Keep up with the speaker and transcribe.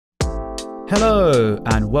Hello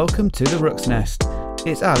and welcome to the Rook's Nest.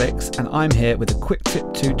 It's Alex and I'm here with a quick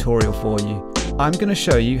tip tutorial for you. I'm going to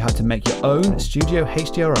show you how to make your own studio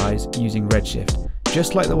HDRIs using Redshift,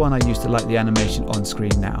 just like the one I used to light the animation on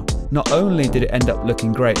screen now. Not only did it end up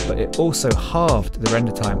looking great, but it also halved the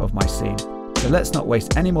render time of my scene. So let's not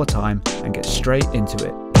waste any more time and get straight into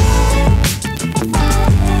it.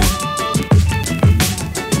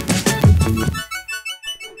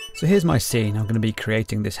 So here's my scene I'm going to be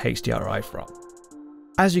creating this HDRI from.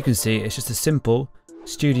 As you can see, it's just a simple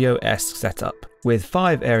studio-esque setup with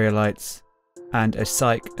 5 area lights and a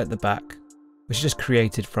cyc at the back, which is just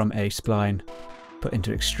created from a spline put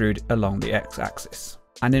into extrude along the x-axis.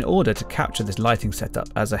 And in order to capture this lighting setup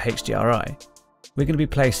as a HDRI, we're going to be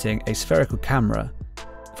placing a spherical camera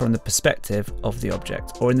from the perspective of the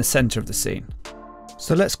object, or in the center of the scene.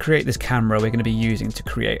 So let's create this camera we're going to be using to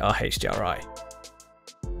create our HDRI.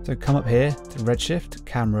 So come up here to Redshift,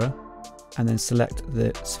 Camera, and then select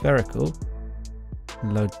the spherical,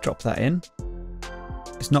 and drop that in.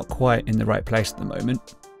 It's not quite in the right place at the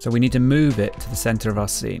moment, so we need to move it to the center of our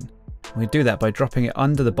scene. We do that by dropping it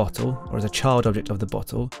under the bottle, or as a child object of the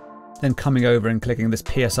bottle, then coming over and clicking this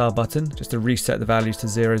PSR button, just to reset the values to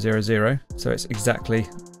 0, 0, 0, so it's exactly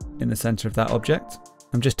in the center of that object.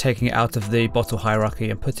 I'm just taking it out of the bottle hierarchy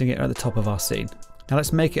and putting it at the top of our scene. Now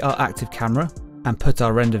let's make it our active camera, and put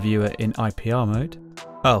our render viewer in IPR mode.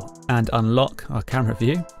 Oh, and unlock our camera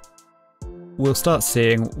view. We'll start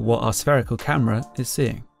seeing what our spherical camera is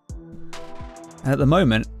seeing. And at the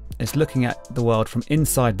moment, it's looking at the world from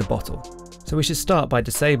inside the bottle. So we should start by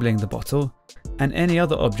disabling the bottle and any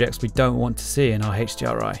other objects we don't want to see in our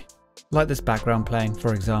HDRI, like this background plane,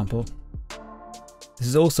 for example. This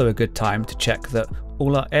is also a good time to check that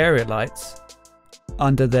all our area lights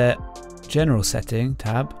under their general setting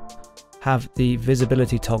tab have the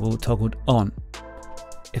visibility toggle toggled on.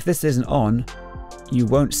 If this isn't on, you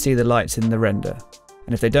won't see the lights in the render.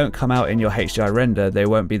 And if they don't come out in your HDRI render, they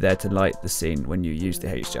won't be there to light the scene when you use the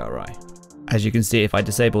HDRI. As you can see, if I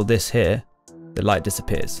disable this here, the light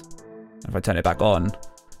disappears. If I turn it back on,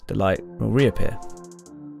 the light will reappear.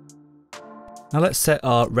 Now let's set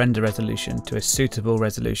our render resolution to a suitable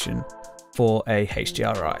resolution for a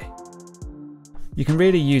HDRI. You can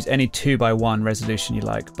really use any 2:1 resolution you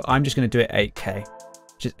like, but I'm just going to do it 8K,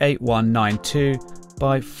 which is 8192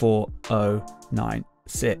 by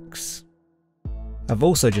 4096. I've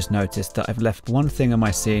also just noticed that I've left one thing on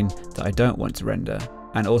my scene that I don't want to render,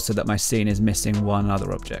 and also that my scene is missing one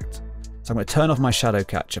other object. So I'm going to turn off my shadow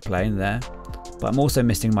catcher plane there, but I'm also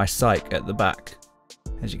missing my cyc at the back,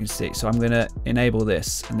 as you can see. So I'm going to enable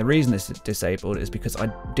this, and the reason this is disabled is because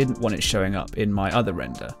I didn't want it showing up in my other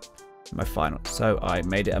render, my final, so I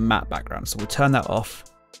made it a matte background. So we'll turn that off,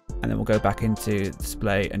 and then we'll go back into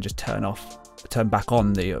display and just turn back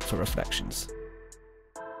on the for reflections.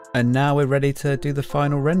 And now we're ready to do the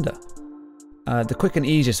final render. The quick and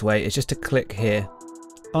easiest way is just to click here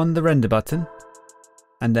on the render button,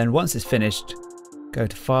 and then once it's finished, go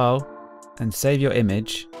to File and save your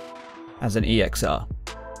image as an EXR.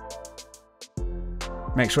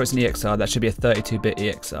 Make sure it's an EXR. That should be a 32-bit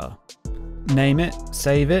EXR. Name it,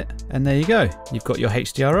 save it, and there you go. You've got your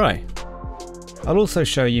HDRI. I'll also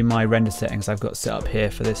show you my render settings I've got set up here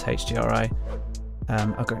for this HDRI.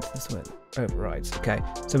 I'll go into this way. Overrides. Okay,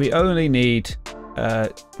 so we only need,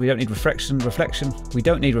 we don't need reflection. We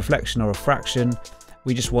don't need reflection or refraction.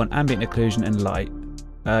 We just want ambient occlusion and light.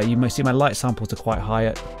 You may see my light samples are quite high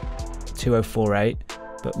at 2048,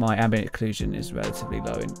 but my ambient occlusion is relatively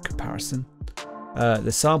low in comparison.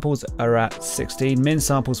 The samples are at 16, min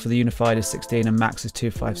samples for the unified is 16 and max is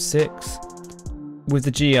 256. With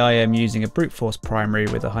the GI I'm using a brute force primary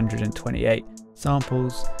with 128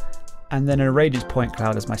 samples, and then a radiance point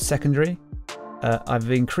cloud as my secondary.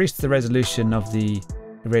 I've increased the resolution of the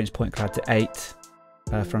radiance point cloud to 8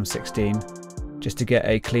 from 16 just to get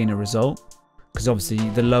a cleaner result, because obviously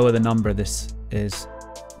the lower the number this is,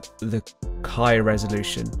 the higher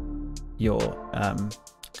resolution your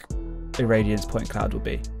irradiance point cloud will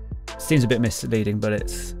be. Seems a bit misleading, but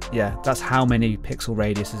it's, yeah, that's how many pixel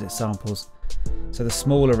radiuses it samples. So the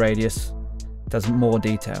smaller radius does more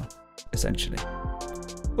detail, essentially.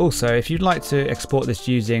 Also, if you'd like to export this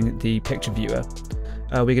using the picture viewer,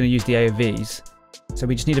 we're going to use the AOVs. So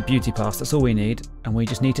we just need a beauty pass, that's all we need, and we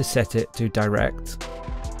just need to set it to direct.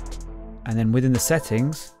 And then within the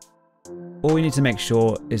settings, all we need to make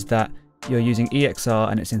sure is that you're using EXR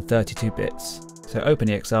and it's in 32 bits. So open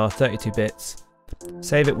EXR, 32 bits,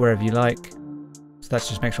 save it wherever you like. So let's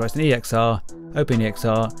just make sure it's an EXR, open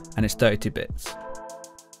EXR, and it's 32 bits.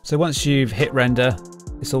 So once you've hit render,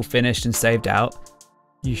 it's all finished and saved out,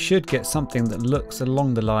 you should get something that looks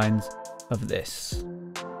along the lines of this.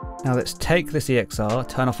 Now let's take this EXR,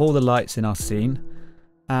 turn off all the lights in our scene,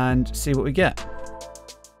 and see what we get.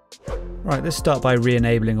 Right, let's start by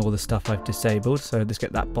re-enabling all the stuff I've disabled. So let's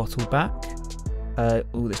get that bottle back.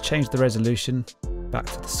 Let's change the resolution back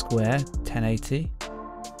to the square, 1080,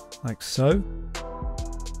 like so.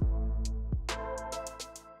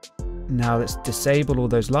 Now let's disable all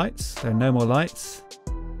those lights, so no more lights,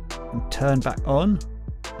 and turn back on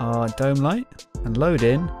our dome light and load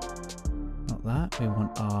in, not that, we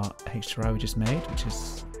want our HDRI we just made, which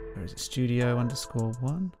is, where is it,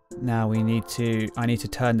 studio_1. Now I need to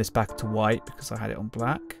turn this back to white because I had it on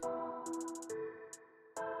black.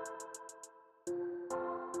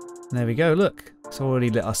 And there we go, look, it's already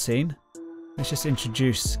lit our scene. Let's just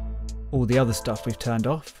introduce all the other stuff we've turned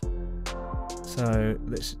off. So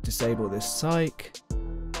let's disable this psych,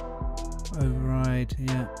 override,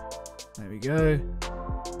 yeah, there we go.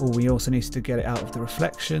 Oh, we also need to get it out of the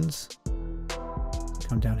reflections.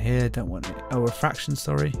 Come down here, don't want it, oh, refraction,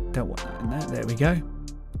 sorry, don't want that in there, there we go.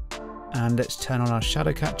 And let's turn on our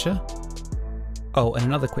shadow catcher. Oh, and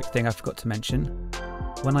another quick thing I forgot to mention,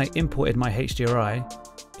 when I imported my HDRI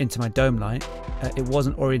into my dome light, it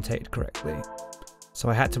wasn't orientated correctly. So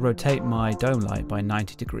I had to rotate my dome light by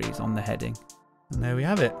 90 degrees on the heading. And there we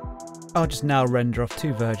have it. I'll just now render off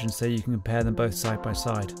two versions so you can compare them both side by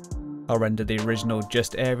side. I'll render the original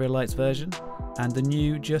just area lights version and the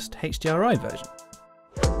new just HDRI version.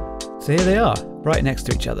 So here they are, right next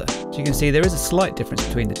to each other. As you can see, there is a slight difference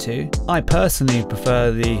between the two. I personally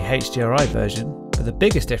prefer the HDRI version, but the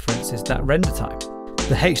biggest difference is that render time.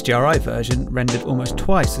 The HDRI version rendered almost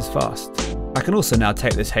twice as fast. I can also now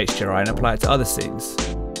take this HDRI and apply it to other scenes.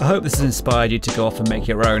 I hope this has inspired you to go off and make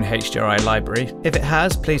your own HDRI library. If it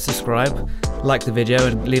has, please subscribe, like the video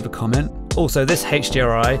and leave a comment. Also, this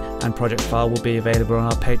HDRI and project file will be available on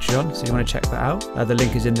our Patreon, so you want to check that out. The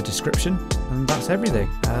link is in the description, and that's everything.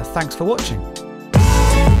 Thanks for watching.